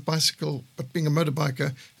identifying as a bicycle but being a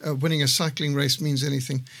motorbiker winning a cycling race means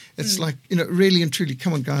anything. It's like, really and truly,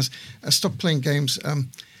 come on, guys, stop playing games.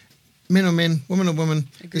 Men are men, women are women.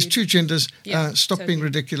 Agreed. There's 2 genders. Stop totally. being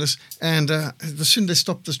ridiculous. And the sooner they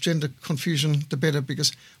stop this gender confusion, the better,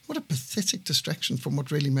 because what a pathetic distraction from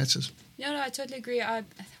what really matters. No, I totally agree.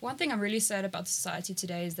 One thing I'm really sad about society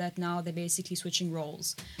today is that now they're basically switching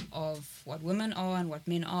roles of what women are and what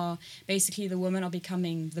men are. Basically, the women are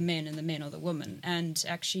becoming the men and the men are the women. And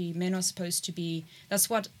actually, men are supposed to be... That's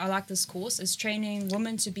what I like this course, is training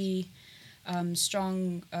women to be...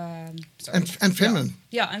 strong And feminine.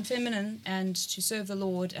 Yeah, and feminine, and to serve the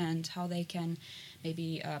Lord, and how they can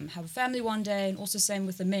maybe have a family one day, and also same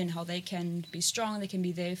with the men, how they can be strong, they can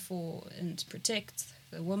be there for and protect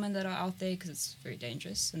the women that are out there, because it's very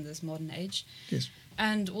dangerous in this modern age. Yes.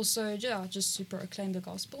 And also, just to proclaim the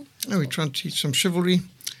gospel. We try to teach some chivalry,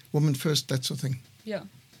 woman first, that sort of thing. Yeah.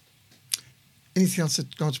 Anything else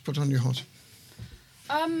that God's put on your heart?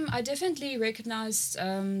 I definitely recognized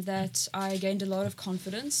that I gained a lot of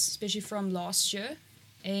confidence, especially from last year,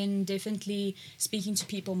 in definitely speaking to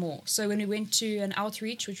people more. So when we went to an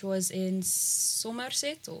outreach, which was in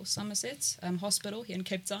Somerset Hospital here in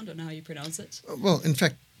Cape Town, I don't know how you pronounce it. Well, in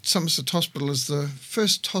fact, Somerset Hospital is the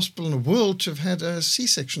first hospital in the world to have had a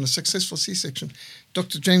C-section, a successful C-section.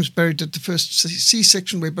 Dr. James Barry did the first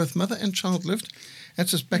C-section where both mother and child lived.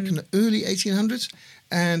 That was back in the early 1800s.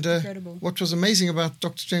 And what was amazing about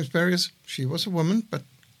Dr. James Barry is she was a woman, but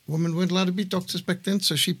women weren't allowed to be doctors back then,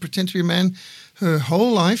 so she pretended to be a man her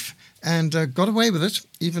whole life and got away with it,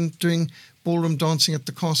 even doing ballroom dancing at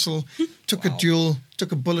the castle, took a duel,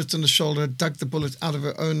 took a bullet in the shoulder, dug the bullet out of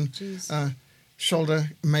her own shoulder,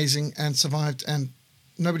 amazing, and survived, and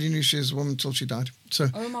nobody knew she was a woman until she died. So,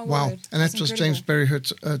 wow. Word. And that That's was incredible.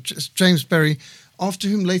 James Barry, after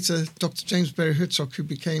whom later Dr. James Barry Herzog, who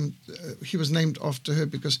became, he was named after her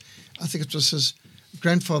because I think it was his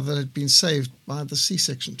grandfather that had been saved by the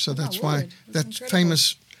C-section. So that's why that incredible.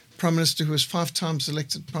 famous Prime Minister who was 5 times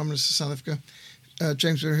elected Prime Minister of South Africa,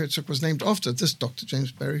 James Barry Herzog, was named after this Dr.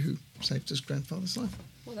 James Barry who saved his grandfather's life.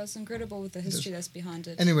 Well, that's incredible with the history that's behind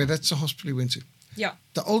it. Anyway, that's the hospital he went to. Yeah.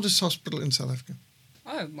 The oldest hospital in South Africa.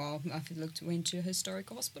 Oh, well, I went to a historic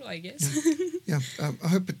hospital, I guess. Yeah, I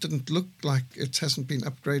hope it didn't look like it hasn't been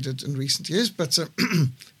upgraded in recent years, but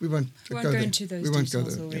we won't go go there. into those We won't go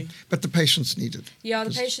details, there. will we? But the patients need it. Yeah,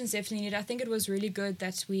 the patients definitely need it. I think it was really good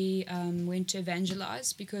that we went to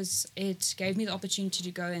evangelize because it gave me the opportunity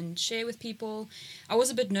to go and share with people. I was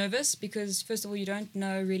a bit nervous because, first of all, you don't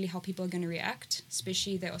know really how people are going to react,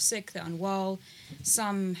 especially they are sick, they're unwell.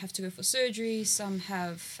 Some have to go for surgery, some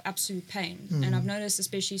have absolute pain. And I've noticed,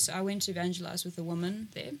 especially, so I went to evangelize with a woman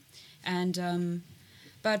there. And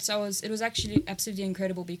but it was actually absolutely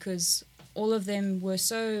incredible because all of them were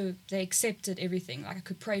they accepted everything. Like I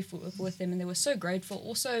could pray with them and they were so grateful.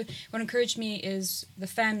 Also, what encouraged me is the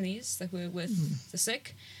families that were with the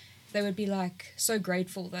sick. They would be like so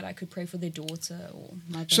grateful that I could pray for their daughter or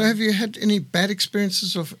mother. So have you had any bad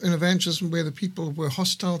experiences in evangelism where the people were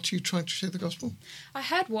hostile to you trying to share the gospel? I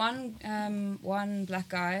had one black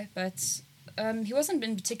guy, but he wasn't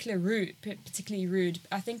been particularly rude.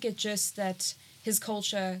 I think it's just that his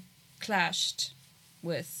culture clashed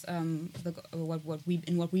with what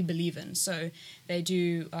we believe in. So they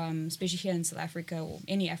do, especially here in South Africa or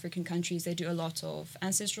any African countries, they do a lot of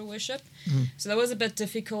ancestral worship. So that was a bit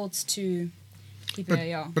difficult to keep it.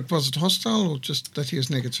 Yeah. But was it hostile or just that he was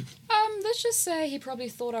negative? Let's just say he probably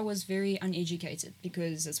thought I was very uneducated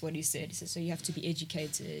because that's what he said. He said, so you have to be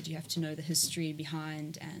educated, you have to know the history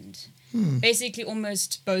behind, and basically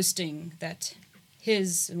almost boasting that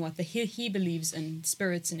he believes in,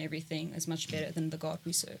 spirits and everything, is much better than the God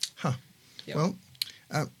we serve. Huh. Yeah. Well,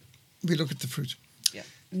 we look at the fruit. Yeah,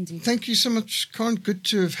 indeed. Thank you so much, Karen. Good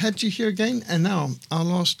to have had you here again. And now, our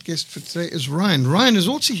last guest for today is Ryan. Ryan is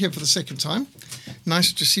also here for the second time.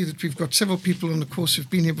 Nice to see that we've got several people on the course who've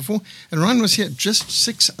been here before. And Ryan was here just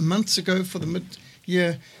 6 months ago for the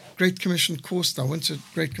mid-year Great Commission course, the Winter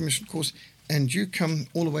Great Commission course. And you come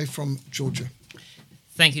all the way from Georgia.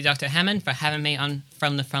 Thank you, Dr. Hammond, for having me on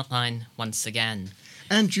From the Frontline once again.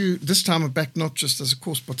 And you, this time, are back not just as a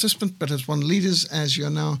course participant, but as one of the leaders, as you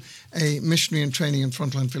are now a missionary in training in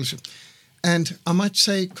Frontline Fellowship. And I might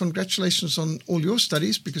say congratulations on all your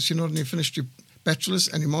studies, because you not only finished your bachelor's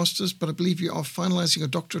and your master's, but I believe you are finalizing a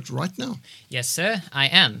doctorate right now. Yes, sir, I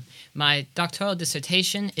am. My doctoral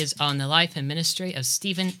dissertation is on the life and ministry of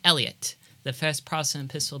Stephen Elliott, the first Protestant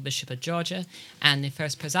Episcopal Bishop of Georgia and the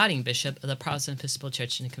first presiding bishop of the Protestant Episcopal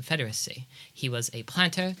Church in the Confederacy. He was a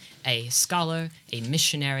planter, a scholar, a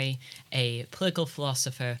missionary, a political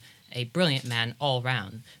philosopher, a brilliant man all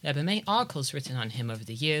round. There have been many articles written on him over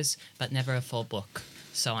the years, but never a full book.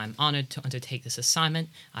 So I'm honored to undertake this assignment.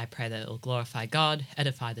 I pray that it will glorify God,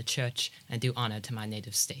 edify the church, and do honor to my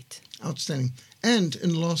native state. Outstanding. And in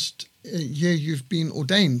the last year, you've been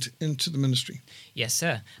ordained into the ministry. Yes,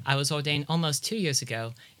 sir. I was ordained almost 2 years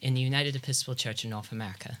ago in the United Episcopal Church in North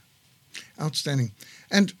America. Outstanding.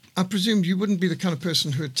 And I presume you wouldn't be the kind of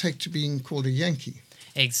person who would take to being called a Yankee.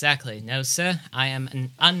 Exactly. No, sir. I am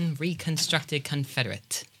an unreconstructed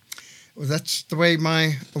Confederate. Well, that's the way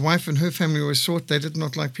my wife and her family always saw it. They did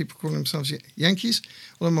not like people calling themselves Yankees.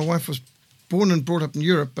 Although my wife was born and brought up in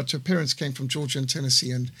Europe, but her parents came from Georgia and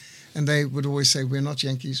Tennessee, and they would always say, we're not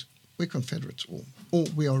Yankees, we're Confederates, or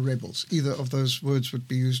we are rebels. Either of those words would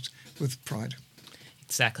be used with pride.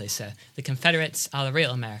 Exactly, sir. The Confederates are the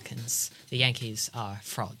real Americans. The Yankees are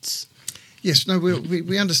frauds. Yes, no,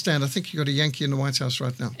 we understand. I think you got a Yankee in the White House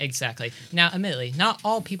right now. Exactly. Now, admittedly, not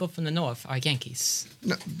all people from the North are Yankees.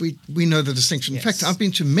 No, we know the distinction. Yes. In fact, I've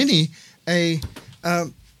been to many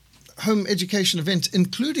home education events,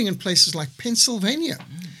 including in places like Pennsylvania,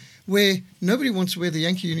 where nobody wants to wear the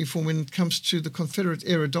Yankee uniform when it comes to the Confederate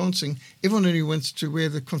era dancing. Everyone only wants to wear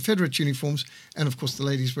the Confederate uniforms, and of course the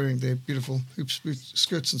ladies wearing their beautiful hoops, boots,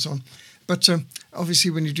 skirts and so on. But obviously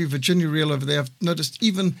when you do Virginia Reel over there, I've noticed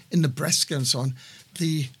even in Nebraska and so on,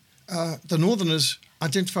 the Northerners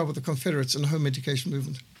identify with the Confederates in the home education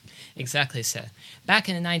movement. Exactly, sir. Back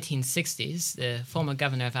in the 1960s, the former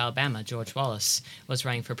governor of Alabama, George Wallace, was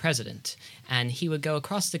running for president, and he would go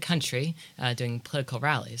across the country doing political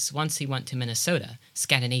rallies. Once he went to Minnesota,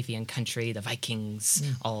 Scandinavian country, the Vikings,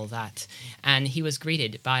 all that, and he was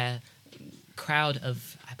greeted by a crowd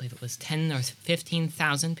of, I believe it was 10 or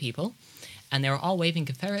 15,000 people, and they were all waving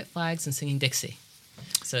Confederate flags and singing Dixie.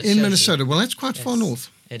 So in Minnesota. Well, that's quite far north.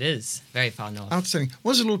 It is very far north. Outstanding.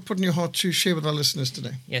 What has the Lord put in your heart to share with our listeners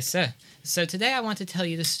today? Yes, sir. So today I want to tell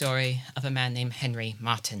you the story of a man named Henry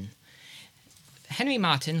Martyn. Henry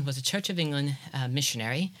Martyn was a Church of England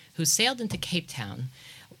missionary who sailed into Cape Town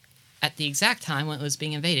at the exact time when it was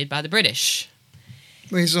being invaded by the British.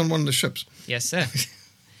 Well, he's on one of the ships. Yes, sir.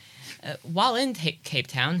 While in Cape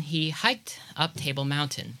Town, he hiked up Table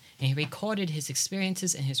Mountain, and he recorded his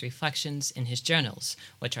experiences and his reflections in his journals,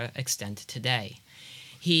 which are extant today.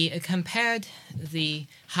 He compared the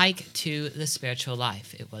hike to the spiritual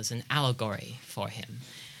life. It was an allegory for him.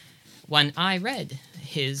 When I read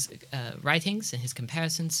his writings and his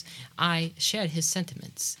comparisons, I shared his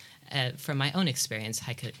sentiments from my own experience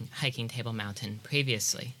hiking Table Mountain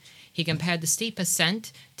previously. He compared the steep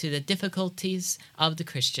ascent to the difficulties of the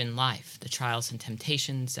Christian life, the trials and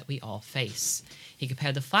temptations that we all face. He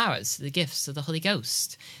compared the flowers to the gifts of the Holy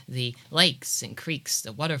Ghost, the lakes and creeks,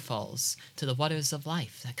 the waterfalls, to the waters of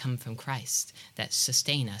life that come from Christ, that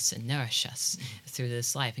sustain us and nourish us through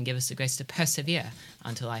this life and give us the grace to persevere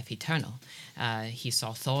unto life eternal. He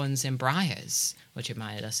saw thorns and briars, which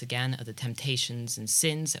reminded us again of the temptations and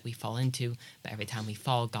sins that we fall into, but every time we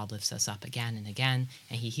fall, God lifts us up again and again,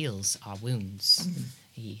 and he heals our wounds.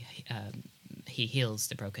 He heals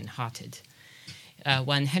the brokenhearted.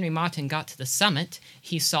 When Henry Martyn got to the summit,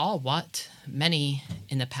 he saw what many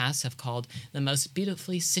in the past have called the most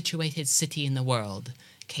beautifully situated city in the world,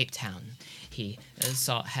 Cape Town. He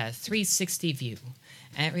had a 360 view,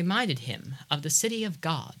 and it reminded him of the city of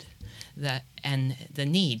God and the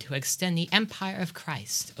need to extend the empire of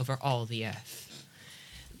Christ over all the earth.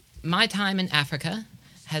 My time in Africa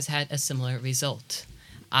has had a similar result.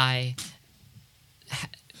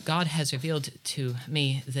 God has revealed to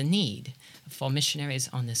me the need for missionaries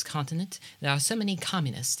on this continent. There are so many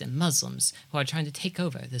communists and Muslims who are trying to take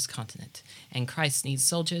over this continent, and Christ needs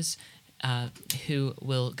soldiers who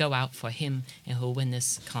will go out for him and who will win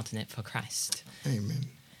this continent for Christ. Amen.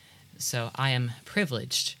 So I am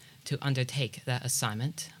privileged to undertake that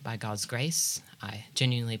assignment by God's grace. I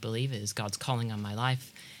genuinely believe it is God's calling on my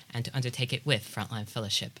life, and to undertake it with Frontline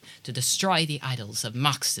Fellowship, to destroy the idols of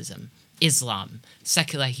Marxism, Islam,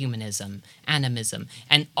 secular humanism, animism,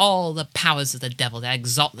 and all the powers of the devil that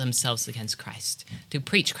exalt themselves against Christ, to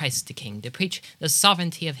preach Christ the King, to preach the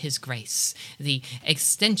sovereignty of his grace, the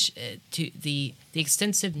extensive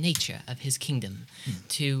nature of his kingdom,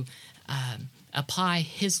 to apply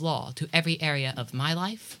his law to every area of my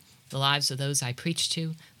life, the lives of those I preach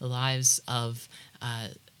to, the lives of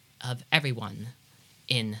everyone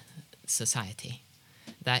in society.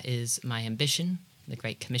 That is my ambition. The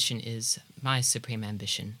Great Commission is my supreme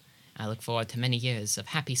ambition. I look forward to many years of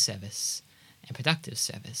happy service and productive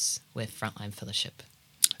service with Frontline Fellowship.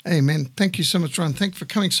 Amen. Thank you so much, Ron. Thank you for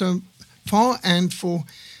coming so far and for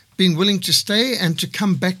being willing to stay and to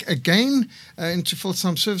come back again into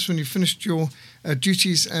full-time service when you finished your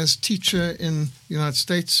duties as teacher in the United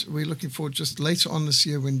States. We're looking forward just later on this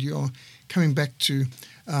year when you are coming back to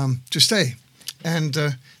stay. And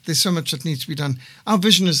there's so much that needs to be done. Our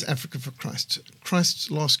vision is Africa for Christ. Christ's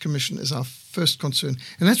last commission is our first concern.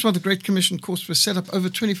 And that's why the Great Commission course was set up over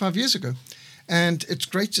 25 years ago. And it's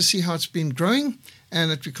great to see how it's been growing and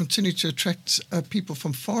that we continue to attract people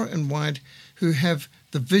from far and wide who have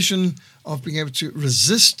the vision of being able to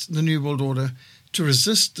resist the New World Order, to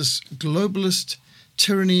resist this globalist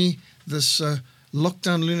tyranny, this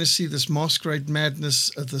lockdown lunacy, this masquerade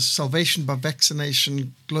madness, the salvation by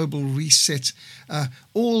vaccination, global reset,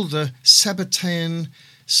 all the Sabbatean,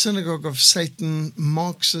 synagogue of Satan,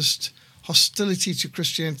 Marxist hostility to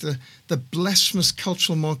Christianity, the blasphemous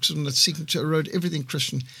cultural Marxism that's seeking to erode everything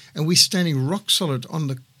Christian. And we're standing rock solid on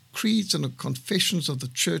the creeds and the confessions of the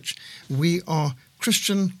church. We are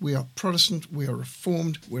Christian, we are Protestant, we are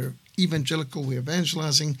Reformed, we're evangelical, we're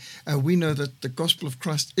evangelizing. We know that the gospel of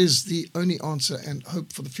Christ is the only answer and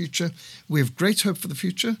hope for the future. We have great hope for the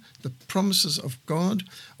future. The promises of God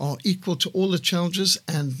are equal to all the challenges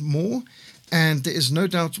and more. And there is no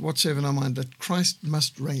doubt whatsoever in our mind that Christ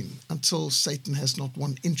must reign until Satan has not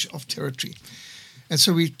 1 inch of territory. And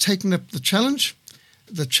so we've taken up the challenge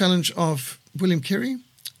of William Carey.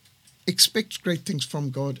 Expect great things from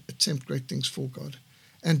God, attempt great things for God.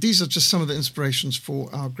 And these are just some of the inspirations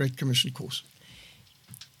for our Great Commission course.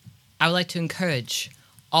 I would like to encourage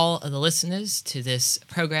all of the listeners to this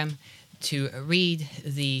program to read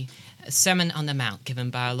the Sermon on the Mount given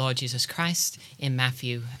by our Lord Jesus Christ in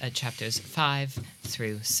Matthew chapters 5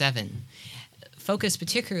 through 7. Focus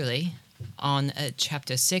particularly on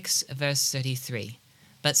chapter 6, verse 33.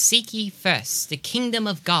 But seek ye first the kingdom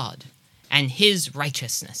of God and his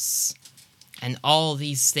righteousness, and all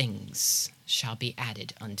these things shall be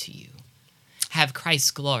added unto you. Have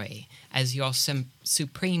Christ's glory as your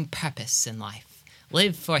supreme purpose in life.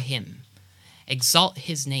 Live for him. Exalt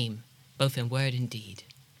his name, both in word and deed.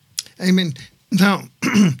 Amen. Now,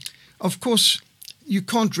 of course, you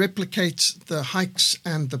can't replicate the hikes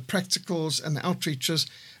and the practicals and the outreaches,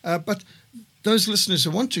 but those listeners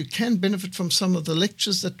who want to can benefit from some of the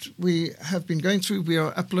lectures that we have been going through. We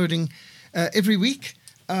are uploading every week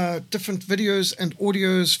different videos and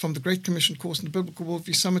audios from the Great Commission course and the Biblical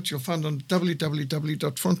Worldview Summit. You'll find on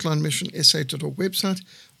www.frontlinemissionsa.org website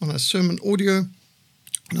on our sermon audio.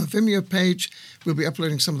 On our Vimeo page, we'll be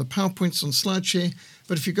uploading some of the PowerPoints on SlideShare.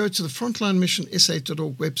 But if you go to the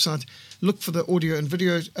frontlinemissionsa.org website, look for the audio and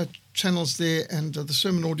video channels there and the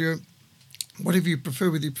sermon audio, whatever you prefer,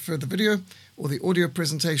 whether you prefer the video or the audio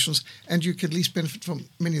presentations, and you can at least benefit from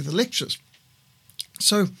many of the lectures.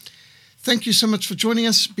 So thank you so much for joining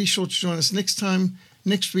us. Be sure to join us next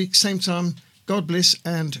week, same time. God bless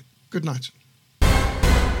and good night.